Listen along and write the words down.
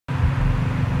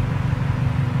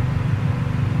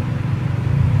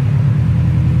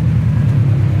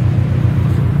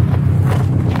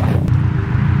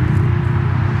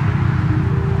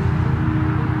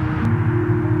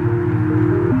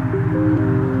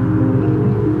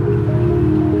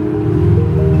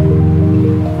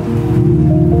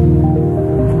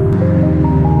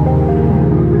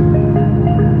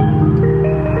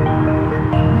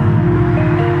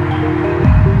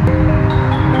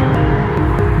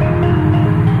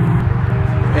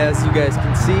as you guys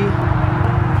can see,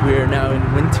 we are now in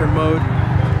winter mode.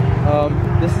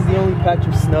 This is the only patch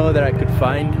of snow that I could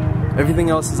find. Everything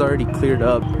else is already cleared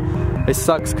up. It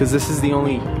sucks because this is the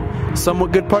only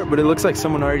somewhat good part, but it looks like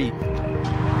someone already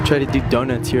tried to do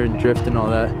donuts here and drift and all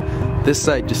that. This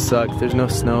side just sucks. There's no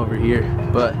snow over here,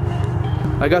 but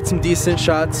I got some decent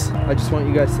shots. I just want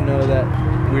you guys to know that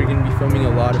we're gonna be filming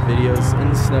a lot of videos in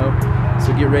the snow.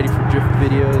 So get ready for drift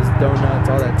videos, donuts,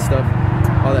 all that stuff,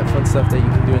 all that fun stuff that you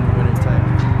can do in the winter time.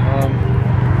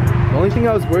 The only thing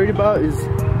I was worried about is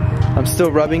I'm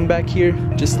still rubbing back here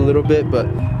just a little bit, but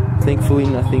thankfully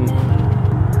nothing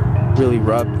really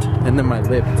rubbed, and then my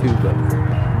lip too, but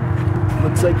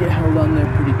looks like it held on there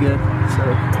pretty good, so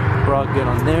we're all good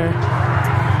on there.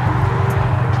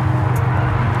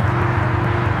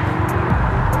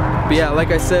 But yeah,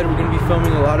 like I said, we're gonna be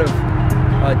filming a lot of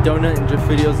donut and drift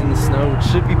videos in the snow, which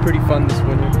should be pretty fun this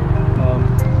winter.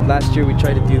 Last year we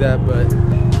tried to do that, but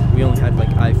we only had like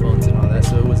iPhones and all that,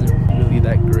 so it wasn't really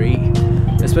that great.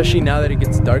 Especially now that it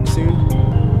gets dark soon, we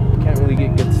can't really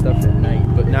get good stuff at night,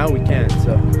 but now we can.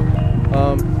 So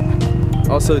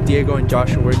also Diego and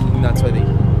Josh are working, that's why they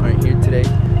aren't here today,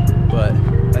 but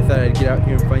I thought I'd get out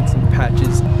here and find some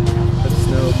patches of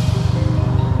snow.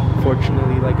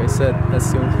 Fortunately, like I said, that's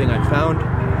the only thing I found.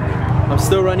 I'm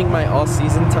still running my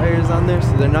all-season tires on there,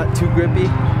 so they're not too grippy,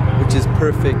 which is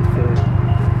perfect for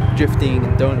drifting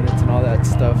and donuts and all that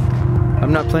stuff.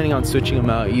 I'm not planning on switching them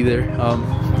out either.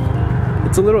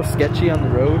 It's a little sketchy on the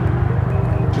road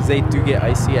because they do get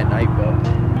icy at night, but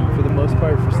for the most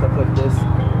part, for stuff like this,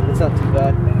 it's not too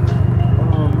bad.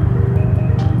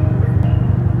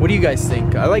 What do you guys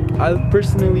think? I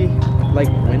personally like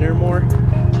winter more,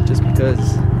 just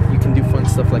because you can do fun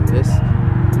stuff like this.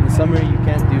 In the summer you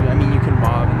can't do, I mean you can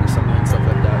mob in the summer and stuff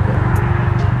like that,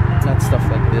 but not stuff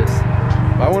like this.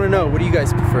 But I want to know, what do you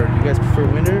guys prefer? Do you guys prefer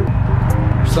winter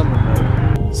or summer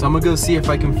mode? So I'm gonna go see if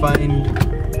I can find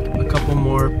a couple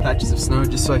more patches of snow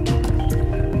just so I can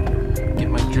get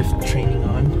my drift training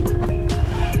on.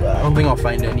 But I don't think I'll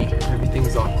find any.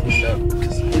 Everything's all cleaned up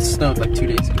because it snowed like 2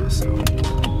 days ago, so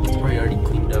it's probably already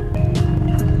cleaned up.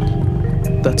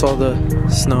 That's all the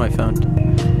snow I found.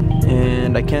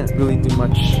 And I can't really do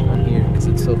much on here because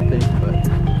it's so thick, but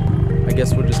I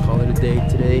guess we'll just call it a day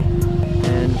today.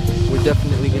 And we're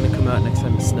definitely gonna come out next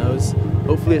time it snows.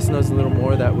 Hopefully it snows a little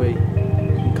more, that way we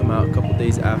can come out a couple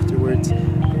days afterwards,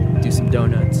 do some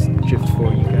donuts, drift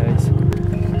for you guys.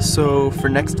 So for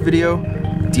next video,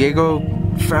 Diego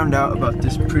found out about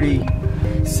this pretty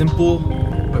simple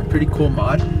but pretty cool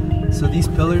mod. So these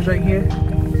pillars right here,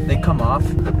 they come off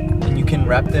and you can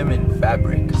wrap them in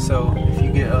fabric. So if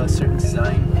you get a certain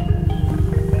design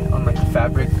on like the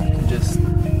fabric, you can just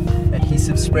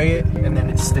adhesive spray it and then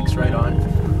it sticks right on.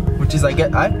 Which is, I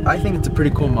think it's a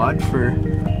pretty cool mod for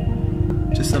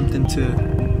just something to,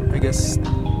 I guess,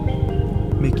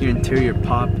 make your interior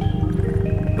pop.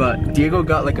 But Diego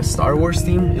got like a Star Wars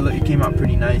theme. It came out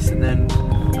pretty nice, and then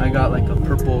I got like a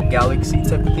purple galaxy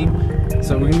type of theme.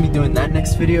 So we're gonna be doing that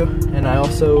next video. And I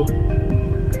also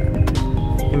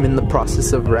am in the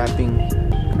process of wrapping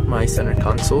my center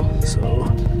console.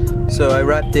 So I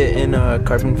wrapped it in a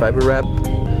carbon fiber wrap.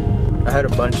 I had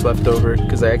a bunch left over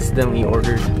because I accidentally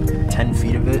ordered 10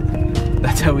 feet of it.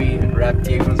 That's how we wrapped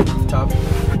Diego's rooftop.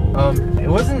 It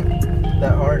wasn't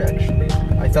that hard actually.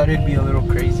 I thought it'd be a little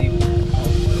crazy with all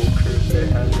the little curves that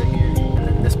it has right here, and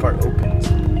then this part opens.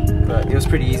 But it was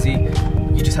pretty easy.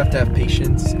 You just have to have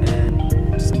patience and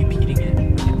just keep heating it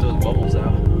and get those bubbles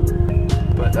out.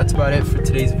 But that's about it for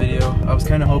today's video. I was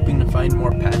kind of hoping to find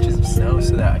more patches of snow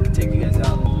so that I could take you guys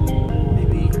out and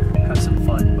maybe have some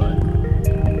fun, but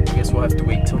I guess we'll have to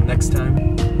wait till next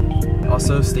time.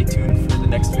 Also, stay tuned for the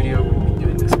next video. We'll be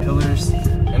doing these pillars.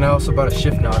 And I also bought a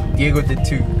shift knob. Diego did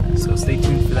too. So stay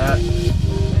tuned for that.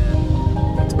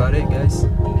 And that's about it, guys.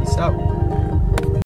 Peace out.